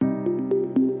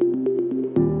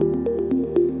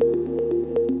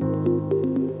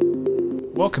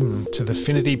Welcome to the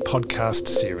Finity podcast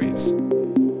series.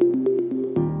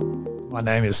 My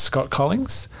name is Scott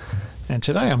Collings, and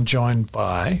today I'm joined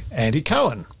by Andy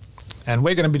Cohen, and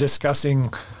we're going to be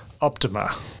discussing Optima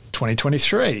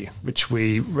 2023, which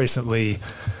we recently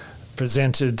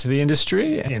presented to the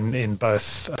industry in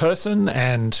both person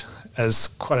and as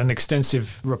quite an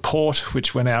extensive report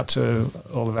which went out to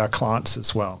all of our clients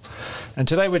as well. And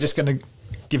today we're just going to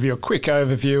give you a quick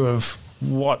overview of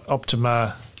what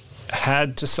Optima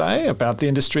had to say about the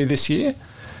industry this year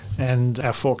and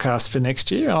our forecast for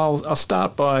next year. I'll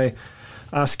start by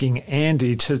asking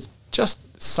Andy to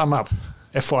just sum up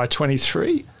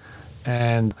FY23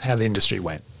 and how the industry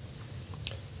went.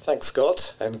 Thanks,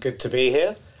 Scott, and good to be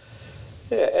here.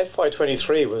 Yeah,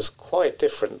 FY23 was quite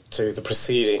different to the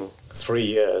preceding 3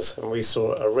 years, and we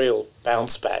saw a real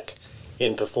bounce back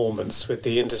in performance with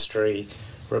the industry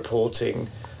reporting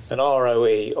an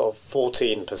ROE of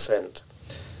 14%.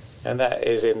 And that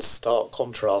is in stark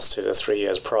contrast to the 3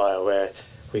 years prior where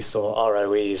we saw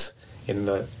ROEs in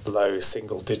the low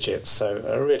single digits. So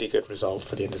a really good result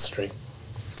for the industry.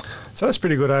 So that's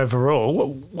pretty good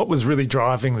overall. What was really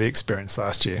driving the experience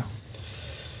last year?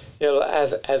 Yeah, well,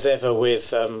 as ever with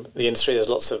the industry, there's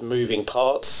lots of moving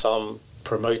parts, some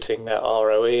promoting that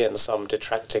ROE and some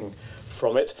detracting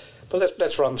from it. But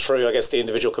let's run through, I guess, the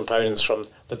individual components from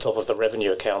the top of the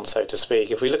revenue account, so to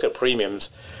speak. If we look at premiums,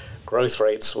 growth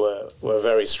rates were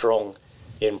very strong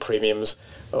in premiums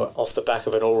off the back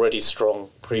of an already strong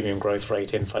premium growth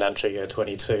rate in financial year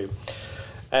 22.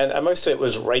 And most of it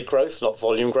was rate growth, not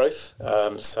volume growth.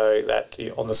 So that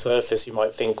on the surface you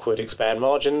might think would expand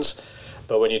margins.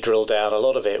 But when you drill down, a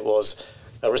lot of it was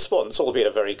a response, albeit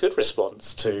a very good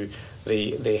response, to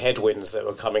the headwinds that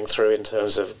were coming through in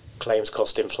terms of claims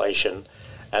cost inflation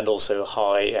and also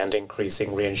high and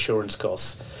increasing reinsurance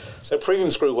costs. So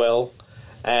premiums grew well,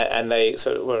 and they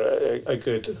sort of were a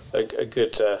good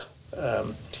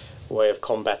way of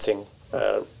combating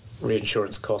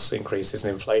reinsurance cost increases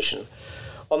and inflation.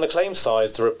 On the claims side,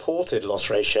 the reported loss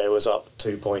ratio was up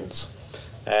 2 points,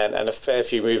 and a fair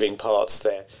few moving parts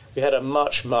there. We had a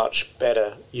much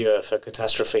better year for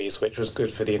catastrophes, which was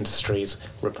good for the industry's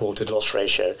reported loss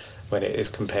ratio when it is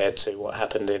compared to what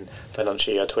happened in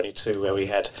financial year 22, where we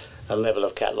had a level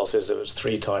of cat losses that was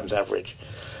 3 times average.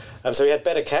 So we had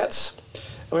better cats,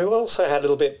 and we also had a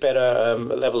little bit better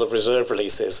level of reserve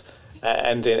releases,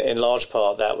 and in large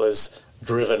part that was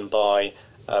driven by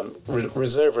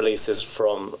reserve releases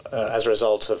from as a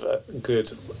result of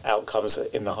good outcomes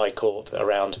in the High Court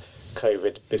around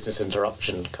COVID business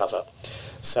interruption cover.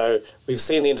 So we've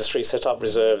seen the industry set up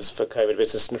reserves for COVID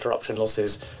business interruption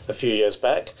losses a few years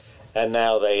back, and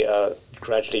now they are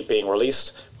gradually being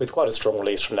released with quite a strong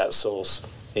release from that source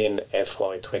in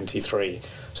FY23.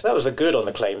 So that was a good on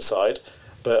the claim side,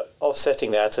 but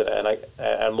offsetting that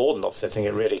and more than offsetting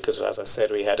it really, because as I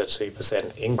said, we had a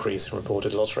 2% increase in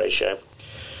reported loss ratio.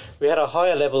 We had a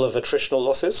higher level of attritional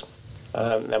losses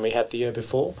than we had the year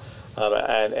before.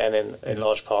 And in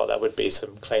large part that would be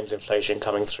some claims inflation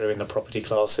coming through in the property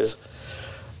classes.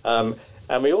 And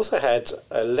we also had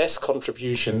a less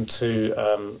contribution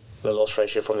to the loss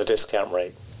ratio from the discount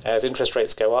rate. As interest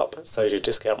rates go up, so do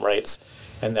discount rates,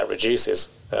 and that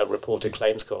reduces reported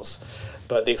claims costs.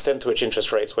 But the extent to which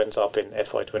interest rates went up in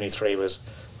FY23 was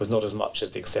not as much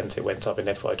as the extent it went up in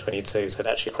FY22, so it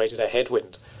actually created a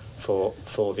headwind for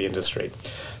the industry.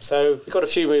 So we've got a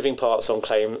few moving parts on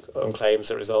claims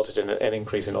that resulted in an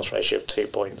increase in loss ratio of 2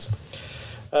 points.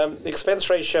 The expense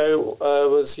ratio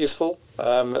was useful.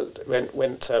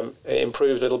 It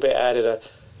improved a little bit, added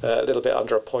a little bit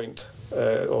under a point,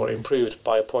 or improved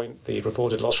by a point the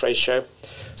reported loss ratio.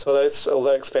 So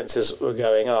although expenses were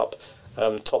going up,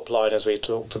 top line, as we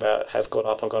talked about, has gone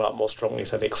up more strongly.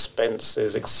 So the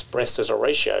expenses expressed as a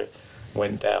ratio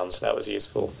went down. So that was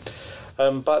useful.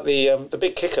 But the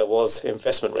big kicker was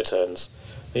investment returns.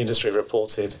 The industry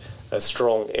reported a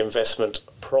strong investment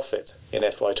profit in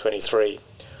FY23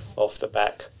 off the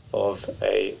back of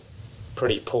a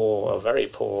very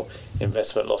poor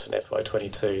investment loss in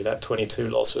FY22. That 22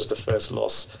 loss was the first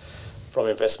loss from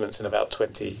investments in about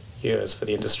 20 years for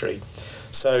the industry.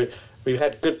 So we've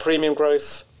had good premium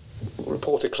growth,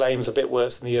 reported claims a bit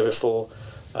worse than the year before,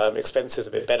 expenses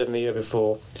a bit better than the year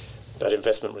before, but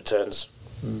investment returns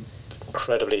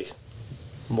incredibly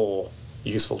more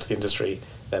useful to the industry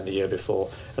than the year before,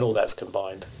 and all that's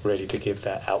combined really to give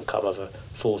that outcome of a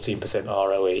 14%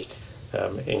 ROE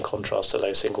in contrast to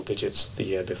low single digits the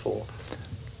year before.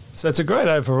 So it's a great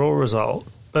overall result,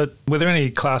 but were there any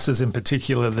classes in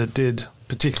particular that did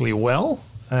particularly well?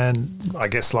 And I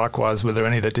guess likewise, were there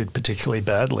any that did particularly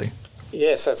badly?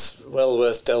 Yes, that's well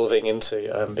worth delving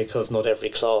into because not every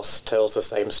class tells the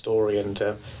same story and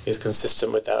is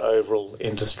consistent with that overall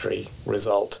industry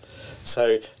result.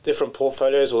 So different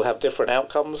portfolios will have different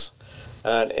outcomes.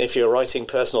 And if you're writing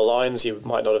personal lines, you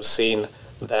might not have seen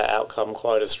that outcome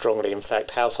quite as strongly. In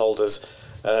fact, householders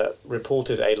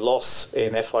reported a loss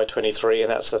in FY23,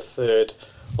 and that's the third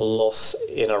loss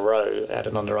in a row at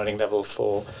an underwriting level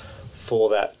for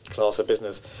that class of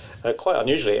business. Quite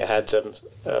unusually, it had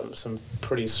some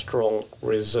pretty strong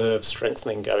reserve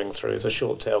strengthening going through. As a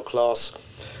short tail class,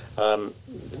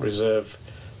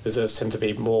 reserves tend to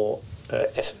be more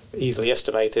easily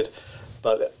estimated,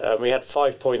 but we had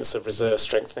 5 points of reserve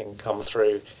strengthening come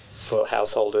through for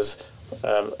householders,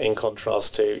 in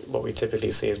contrast to what we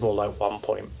typically see as more like 1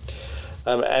 point.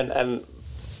 And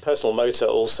personal motor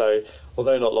also,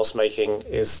 although not loss making,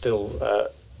 is still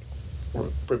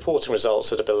reporting results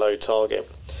that are below target.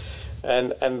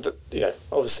 And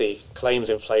obviously claims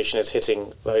inflation is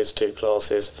hitting those two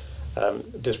classes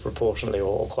disproportionately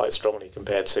or quite strongly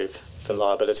compared to the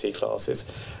liability classes.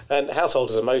 And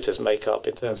householders and motors make up,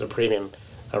 in terms of premium,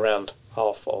 around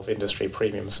half of industry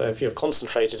premium. So if you're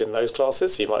concentrated in those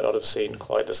classes, you might not have seen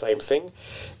quite the same thing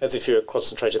as if you were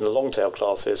concentrated in the long tail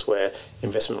classes, where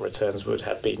investment returns would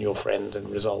have been your friend and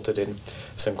resulted in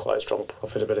some quite strong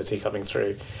profitability coming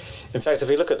through. In fact, if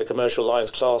we look at the commercial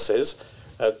lines classes,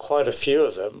 quite a few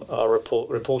of them are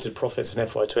reported profits in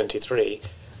FY23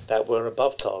 that were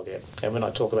above target. And when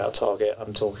I talk about target,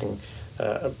 I'm talking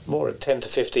more at 10 to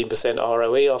 15%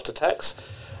 ROE after tax.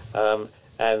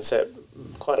 And so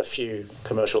quite a few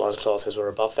commercial lines classes were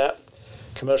above that.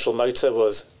 Commercial motor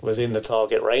was in the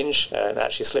target range and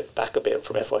actually slipped back a bit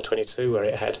from FY22, where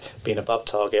it had been above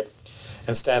target.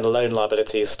 And standalone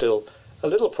liability is still a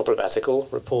little problematical,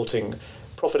 reporting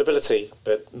profitability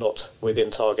but not within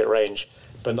target range.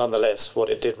 But nonetheless, what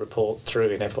it did report through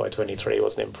in FY23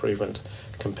 was an improvement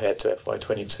compared to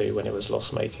FY22 when it was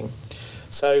loss-making.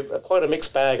 So quite a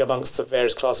mixed bag amongst the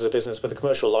various classes of business, but the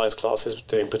commercial lines class is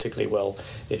doing particularly well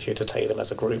if you were to take them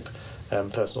as a group.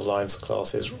 Personal lines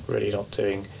class is really not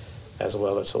doing as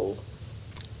well at all.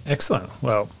 Excellent.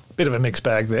 Well, a bit of a mixed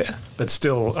bag there, but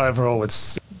still overall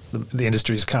it's the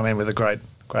industry's come in with a great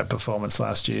performance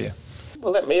last year.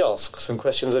 Well, let me ask some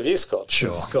questions of you, Scott. Sure.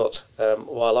 Scott,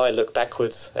 while I look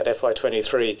backwards at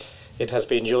FY23, it has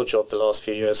been your job the last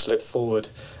few years to look forward,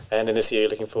 and in this year you're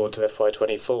looking forward to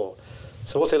FY24.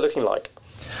 So what's it looking like?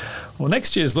 Well,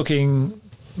 next year's looking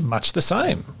much the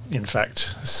same. In fact,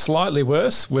 slightly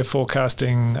worse. We're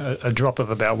forecasting a drop of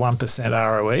about 1%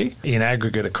 ROE in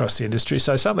aggregate across the industry.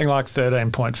 So something like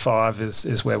 13.5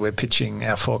 is where we're pitching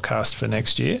our forecast for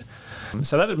next year.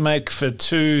 So that would make for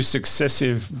 2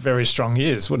 successive very strong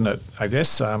years, wouldn't it, I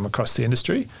guess, across the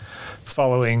industry,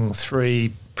 following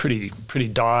 3 pretty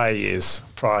dire years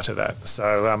prior to that.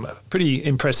 So pretty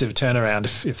impressive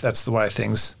turnaround if that's the way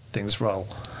things roll.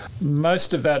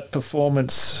 Most of that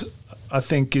performance, I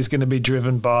think, is going to be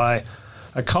driven by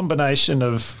a combination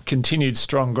of continued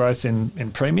strong growth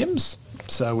in premiums.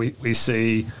 So we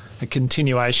see a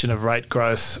continuation of rate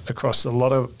growth across a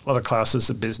lot of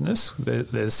classes of business.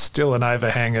 There's still an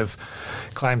overhang of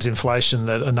claims inflation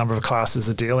that a number of classes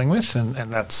are dealing with, and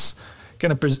that's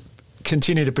going to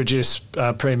continue to produce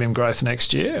premium growth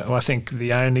next year. I think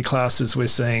the only classes we're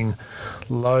seeing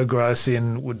low growth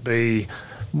in would be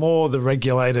more the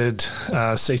regulated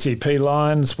CTP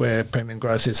lines, where premium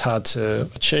growth is hard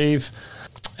to achieve,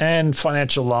 and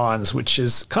financial lines, which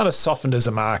has kind of softened as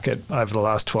a market over the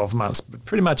last 12 months. But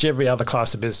pretty much every other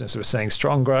class of business, we're seeing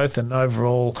strong growth and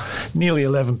overall nearly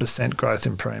 11% growth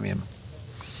in premium.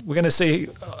 We're going to see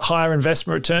higher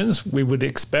investment returns, we would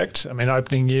expect. I mean,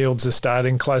 opening yields are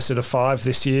starting closer to 5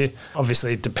 this year.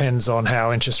 Obviously, it depends on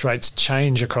how interest rates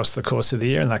change across the course of the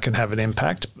year, and that can have an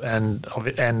impact. And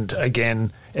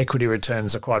again, equity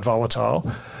returns are quite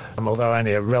volatile, although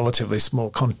only a relatively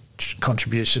small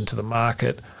contribution to the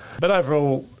market. But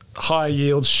overall, higher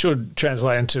yields should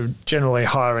translate into generally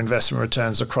higher investment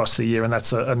returns across the year, and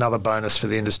that's another bonus for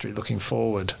the industry looking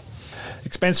forward.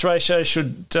 Expense ratio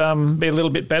should be a little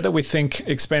bit better. We think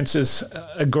expenses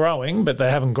are growing, but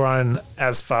they haven't grown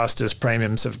as fast as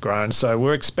premiums have grown. So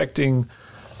we're expecting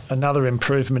another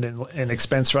improvement in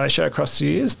expense ratio across the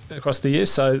year.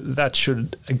 So that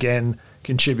should again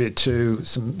contribute to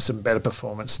some better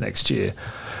performance next year.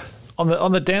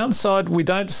 On the downside, we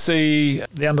don't see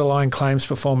the underlying claims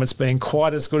performance being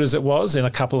quite as good as it was in a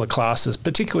couple of classes,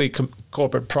 particularly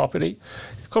corporate property.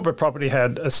 Corporate property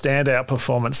had a standout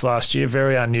performance last year,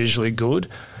 very unusually good.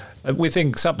 We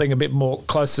think something a bit more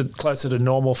closer to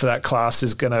normal for that class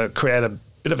is going to create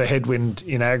bit of a headwind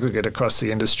in aggregate across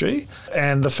the industry,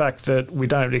 and the fact that we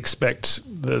don't expect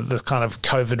the kind of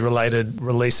COVID-related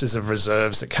releases of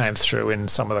reserves that came through in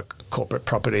some of the corporate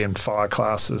property and fire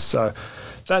classes. So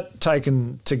that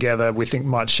taken together, we think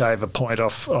might shave a point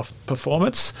off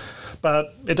performance,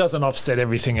 but it doesn't offset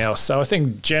everything else. So I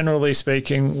think generally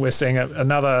speaking, we're seeing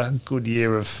another good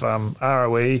year of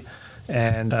ROE,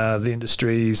 and the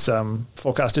industry's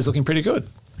forecast is looking pretty good.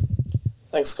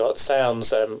 Thanks, Scott.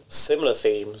 Sounds similar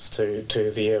themes to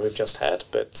the year we've just had,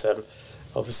 but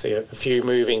obviously a few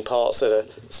moving parts that are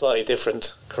slightly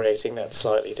different, creating that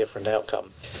slightly different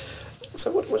outcome.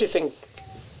 So what do you think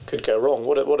could go wrong?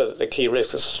 What are the key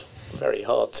risks? It's very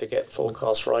hard to get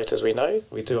forecasts right, as we know.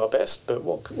 We do our best, but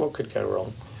what could go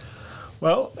wrong?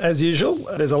 Well, as usual,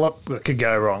 there's a lot that could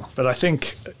go wrong, but I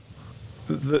think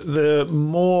the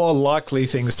more likely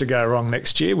things to go wrong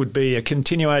next year would be a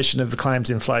continuation of the claims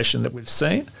inflation that we've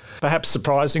seen, perhaps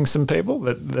surprising some people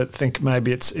that think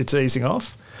maybe it's easing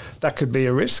off. That could be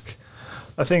a risk.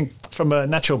 I think from a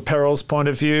natural perils point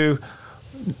of view,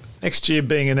 next year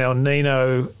being an El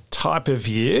Nino type of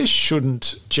year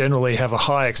shouldn't generally have a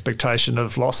high expectation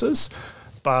of losses,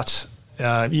 but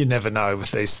you never know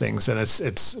with these things. And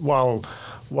it's while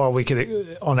we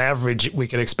could, on average, we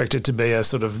could expect it to be a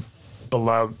sort of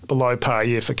below par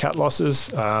year for cat losses,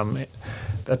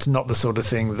 that's not the sort of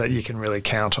thing that you can really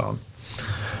count on.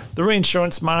 The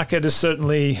reinsurance market has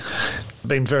certainly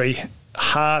been very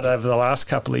hard over the last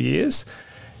couple of years.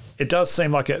 It does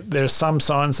seem like there are some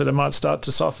signs that it might start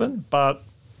to soften, but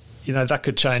that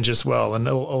could change as well. And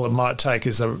all it might take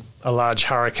is a large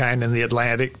hurricane in the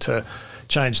Atlantic to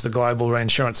change the global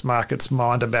reinsurance market's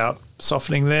mind about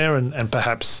softening there, and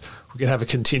perhaps we could have a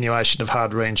continuation of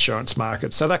hard reinsurance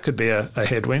markets. So that could be a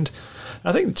headwind.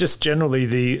 I think just generally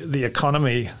the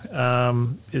economy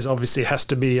is obviously has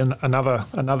to be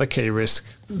another key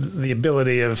risk. The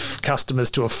ability of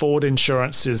customers to afford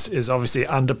insurance is obviously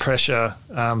under pressure,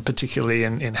 particularly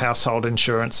in household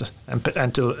insurance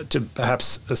and to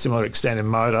perhaps a similar extent in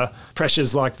motor.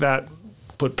 Pressures like that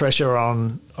put pressure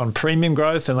on premium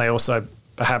growth, and they also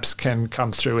perhaps can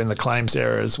come through in the claims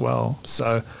area as well.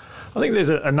 So I think there's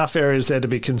enough areas there to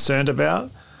be concerned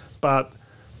about, but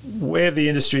where the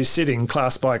industry is sitting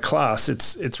class by class,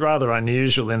 it's rather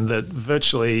unusual in that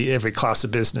virtually every class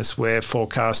of business we're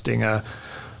forecasting a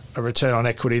return on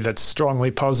equity that's strongly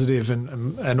positive,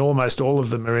 and almost all of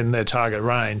them are in their target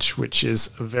range, which is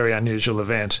a very unusual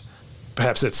event.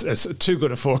 Perhaps it's too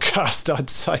good a forecast, I'd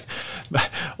say.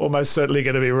 Almost certainly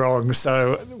going to be wrong.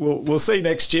 So we'll see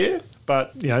next year.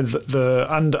 But the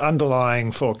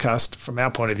underlying forecast from our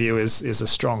point of view is a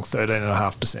strong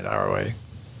 13.5% ROE.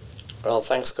 Well,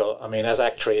 thanks, Scott. I mean, as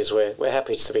actuaries, we're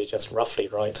happy to be just roughly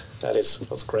right. That is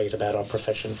what's great about our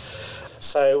profession.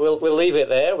 So we'll leave it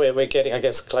there. We're getting, I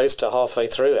guess, close to halfway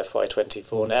through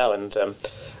FY24 now, and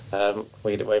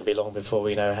it won't be long before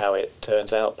we know how it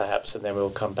turns out, perhaps, and then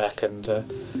we'll come back and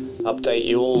update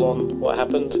you all on what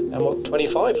happened and what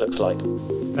 25 looks like.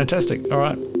 Fantastic. All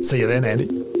right. See you then,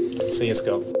 Andy. See you,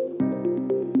 Scott.